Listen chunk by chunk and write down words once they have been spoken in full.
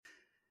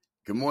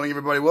Good morning,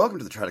 everybody. Welcome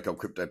to the Trader Cobb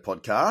Crypto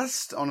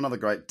Podcast on another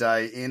great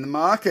day in the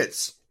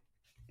markets.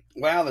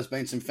 Wow, there's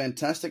been some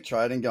fantastic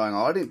trading going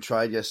on. I didn't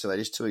trade yesterday,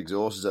 just too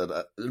exhausted,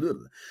 as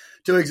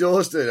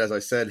I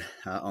said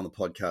on the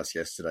podcast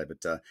yesterday.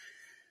 But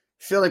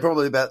feeling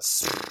probably about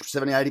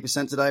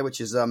 70-80% today, which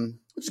is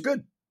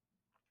good.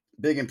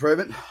 Big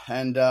improvement,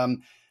 and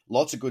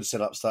lots of good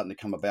setups starting to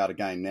come about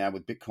again now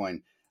with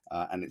Bitcoin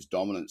and its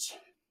dominance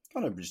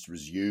kind of just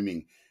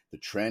resuming the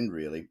trend,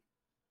 really.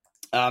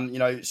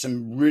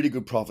 Some really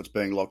good profits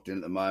being locked in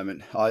at the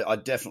moment. I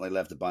definitely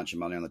left a bunch of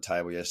money on the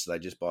table yesterday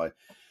just by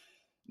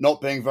not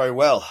being very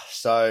well.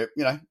 So,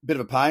 a bit of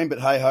a pain, but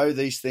hey-ho,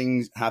 these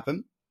things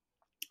happen.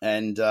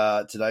 And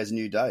today's a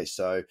new day.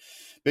 So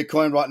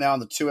Bitcoin right now on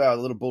the 2-hour,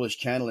 little bullish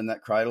candle in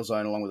that cradle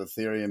zone, along with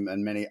Ethereum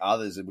and many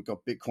others. And we've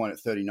got Bitcoin at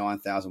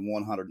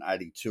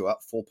 39,182,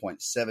 up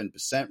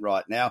 4.7%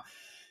 right now.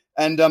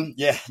 And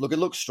it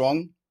looks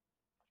strong.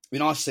 Be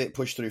nice to see it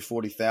push through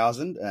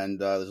 40,000, and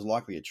there's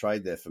likely a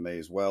trade there for me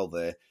as well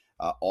there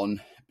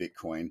on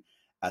Bitcoin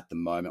at the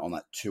moment on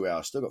that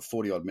 2-hour. Still got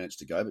 40-odd minutes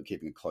to go, but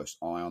keeping a close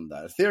eye on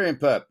that. Ethereum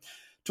perp,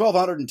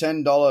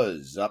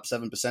 $1,210, up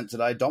 7%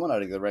 today,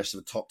 dominating the rest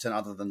of the top 10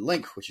 other than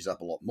Link, which is up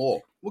a lot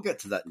more. We'll get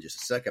to that in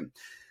just a second.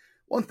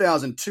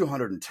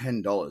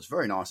 $1,210,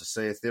 very nice to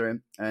see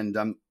Ethereum, and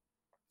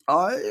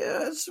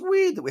it's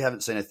weird that we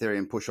haven't seen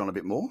Ethereum push on a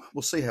bit more.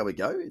 We'll see how we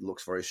go. It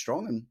looks very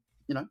strong, and,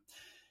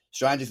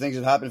 stranger things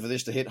have happened for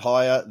this to hit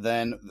higher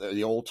than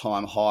the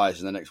all-time highs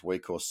in the next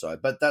week or so.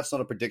 But that's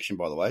not a prediction,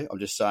 by the way. I'm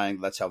just saying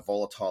that's how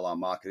volatile our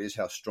market is,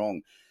 how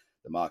strong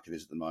the market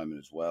is at the moment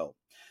as well.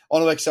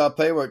 On to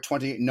XRP, we're at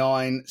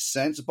 29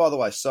 cents. By the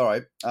way,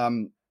 sorry,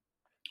 I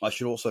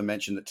should also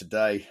mention that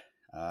today,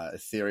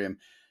 Ethereum,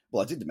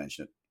 I did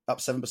mention it, up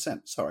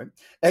 7%, sorry.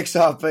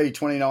 XRP,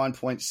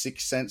 29.6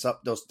 cents,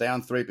 up,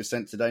 down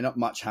 3% today. Not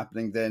much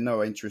happening there,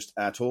 no interest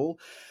at all.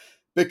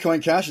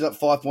 Bitcoin Cash is up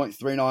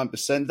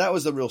 5.39%. That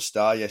was the real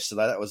star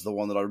yesterday. That was the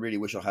one that I really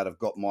wish I had have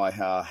got my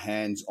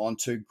hands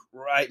onto.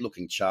 Great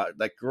looking chart.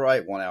 That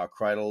great 1-hour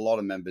cradle. A lot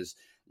of members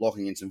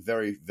locking in some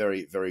very,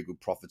 very, very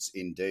good profits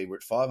indeed. We're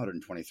at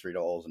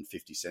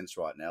 $523.50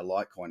 right now.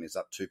 Litecoin is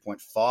up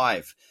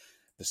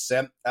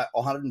 2.5% at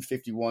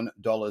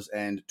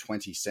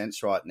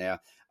 $151.20 right now.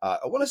 I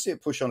want to see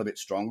it push on a bit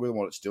stronger than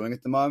what it's doing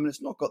at the moment.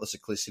 It's not got the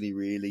cyclicity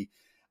really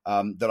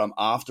that I'm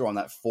after on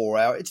that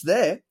 4-hour. It's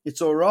there.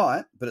 It's all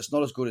right, but it's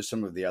not as good as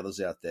some of the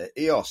others out there.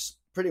 EOS,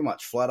 pretty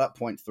much flat up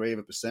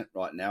 0.3%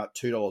 right now at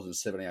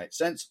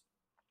 $2.78.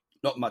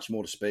 Not much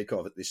more to speak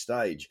of at this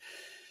stage.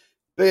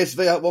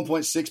 BSV up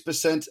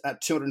 1.6%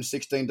 at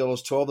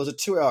 $216.12. There's a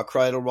 2-hour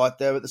cradle right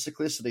there, but the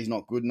cyclicity is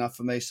not good enough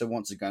for me, so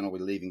once again, I'll be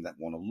leaving that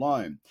one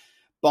alone.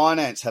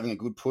 Binance having a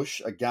good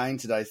push again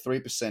today,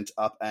 3%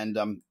 up, and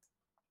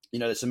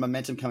there's some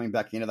momentum coming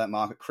back into that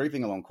market,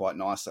 creeping along quite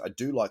nicely. I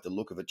do like the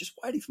look of it. Just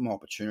waiting for my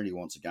opportunity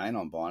once again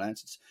on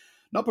Binance. It's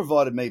not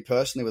provided me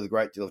personally with a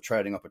great deal of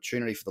trading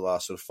opportunity for the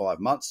last sort of 5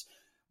 months.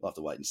 We'll have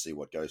to wait and see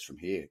what goes from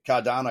here.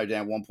 Cardano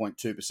down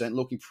 1.2%,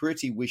 looking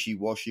pretty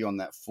wishy-washy on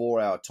that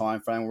 4-hour time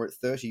frame. We're at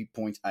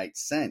 30.8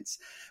 cents.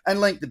 And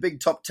Link, the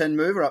big top 10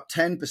 mover, up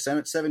 10%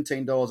 at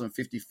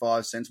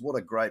 $17.55. What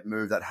a great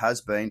move that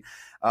has been.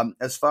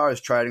 As far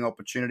as trading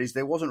opportunities,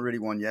 there wasn't really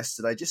one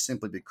yesterday, just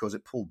simply because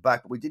it pulled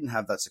back, but we didn't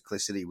have that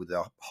cyclicity with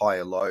the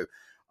higher low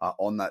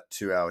on that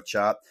 2-hour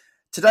chart.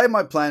 Today,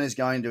 my plan is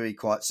going to be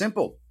quite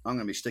simple. I'm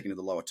going to be sticking to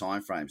the lower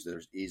time frames.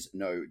 There is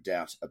no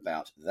doubt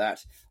about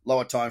that.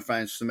 Lower time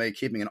frames for me,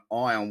 keeping an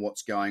eye on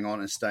what's going on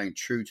and staying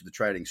true to the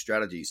trading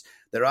strategies.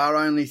 There are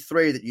only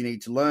 3 that you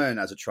need to learn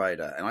as a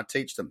trader, and I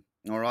teach them.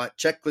 All right,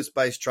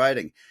 checklist-based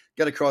trading.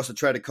 Get across to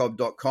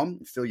tradercobb.com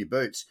and fill your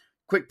boots.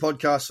 Quick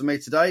podcast for me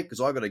today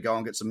because I've got to go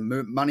and get some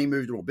money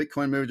moved or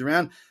Bitcoin moved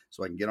around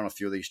so I can get on a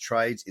few of these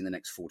trades in the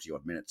next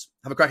 40-odd minutes.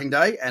 Have a cracking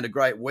day and a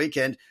great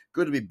weekend.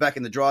 Good to be back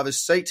in the driver's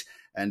seat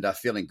and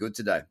feeling good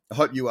today. I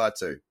hope you are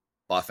too.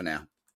 Bye for now.